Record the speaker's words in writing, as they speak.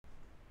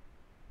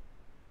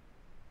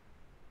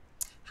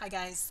Hi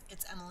guys,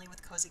 it's Emily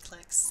with Cozy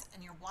Clicks,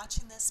 and you're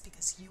watching this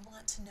because you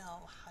want to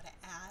know how to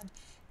add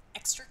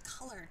extra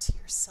color to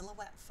your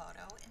silhouette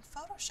photo in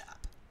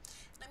Photoshop.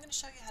 And I'm going to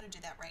show you how to do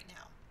that right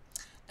now.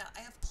 Now I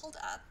have pulled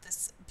up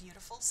this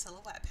beautiful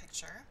silhouette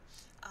picture,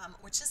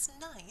 which is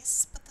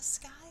nice, but the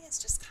sky is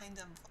just kind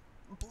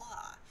of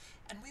blah,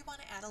 and we want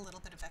to add a little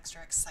bit of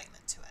extra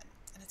excitement to it.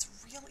 And it's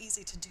real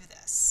easy to do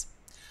this.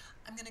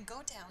 I'm going to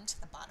go down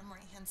to the bottom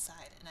right hand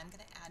side and I'm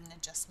going to add an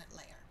adjustment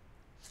layer.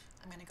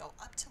 I'm going to go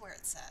up to where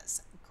it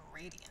says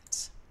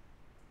gradient.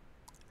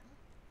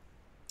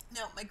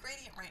 Now my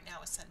gradient right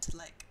now is set to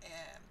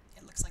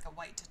it looks like a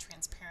white to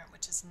transparent,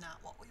 which is not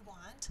what we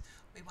want.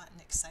 We want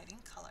an exciting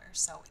color.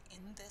 So in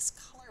this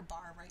color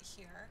bar right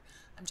here,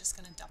 I'm just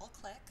going to double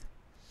click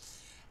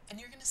and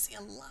you're going to see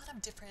a lot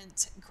of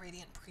different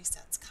gradient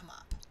presets come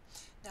up.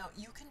 Now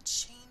you can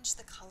change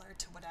the color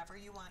to whatever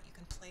you want. You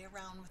can play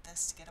around with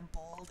this to get a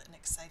bold and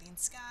exciting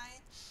sky.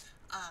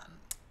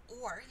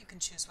 Or you can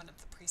choose one of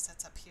the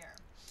presets up here.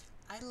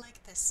 I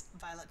like this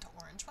violet to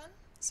orange one,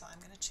 so I'm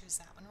going to choose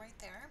that one right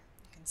there.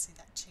 You can see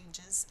that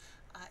changes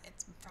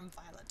it's from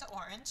violet to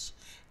orange,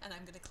 and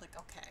I'm going to click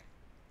OK.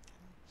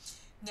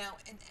 Now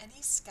in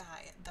any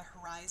sky, the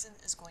horizon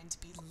is going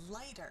to be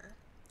lighter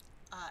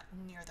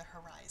near the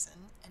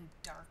horizon and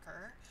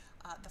darker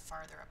the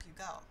farther up you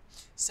go.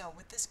 So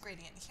with this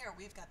gradient here,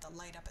 we've got the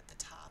light up at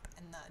the top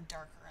and the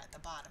darker at the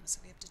bottom, so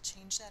we have to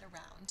change that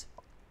around.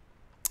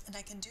 And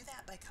I can do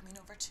that by coming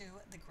over to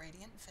the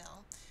gradient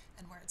fill,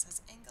 and where it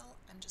says angle,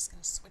 I'm just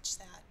going to switch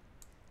that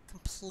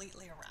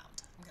completely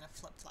around. I'm going to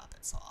flip-flop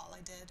it. So all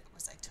I did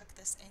was I took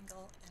this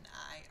angle and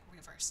I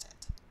reversed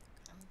it.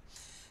 Okay.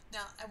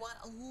 Now I want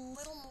a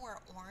little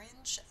more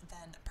orange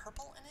than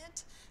purple in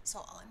it, so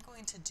all I'm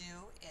going to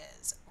do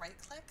is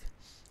right-click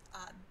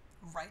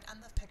right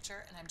on the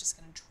picture, and I'm just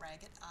going to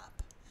drag it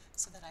up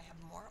so that I have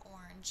more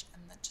orange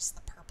and then just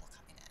the purple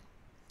coming in.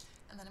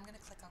 And then I'm going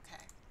to click OK.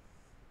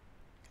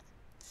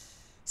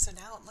 So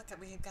now look at,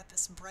 we've got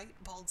this bright,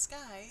 bold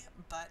sky,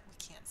 but we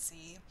can't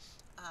see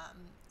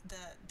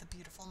the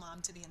beautiful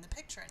mom to be in the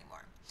picture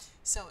anymore.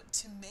 So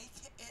to make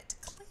it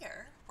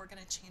clear, we're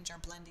going to change our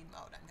blending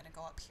mode. I'm going to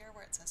go up here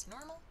where it says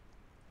normal,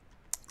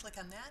 click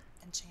on that,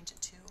 and change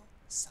it to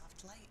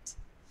soft light.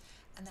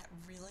 And that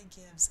really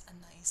gives a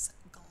nice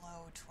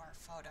glow to our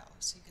photo.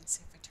 So you can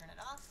see if we turn it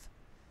off,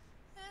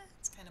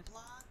 it's kind of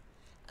blah.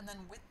 And then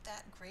with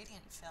that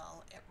gradient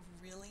fill, it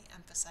really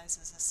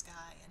emphasizes the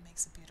sky and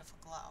makes a beautiful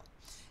glow.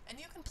 And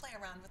you can play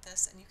around with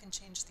this and you can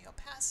change the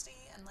opacity,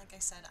 and like I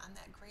said, on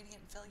that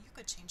gradient fill you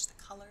could change the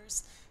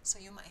colors. So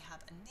you might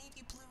have a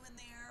navy blue in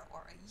there,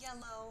 or a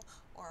yellow,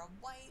 or a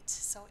white.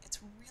 So it's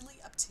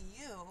really up to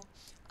you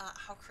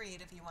how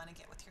creative you want to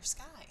get with your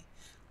sky.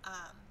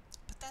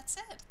 But that's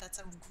it. That's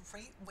a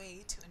great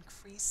way to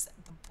increase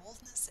the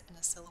boldness in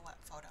a silhouette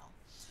photo.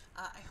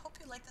 I hope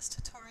you liked this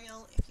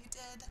tutorial. If you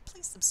did,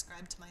 please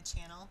subscribe to my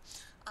channel.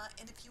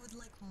 And if you would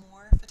like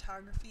more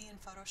photography and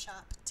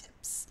Photoshop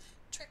tips,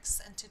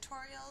 tricks, and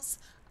tutorials,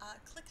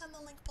 click on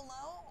the link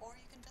below, or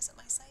you can visit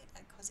my site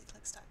at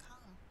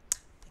cozyclicks.com.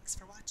 Thanks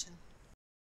for watching.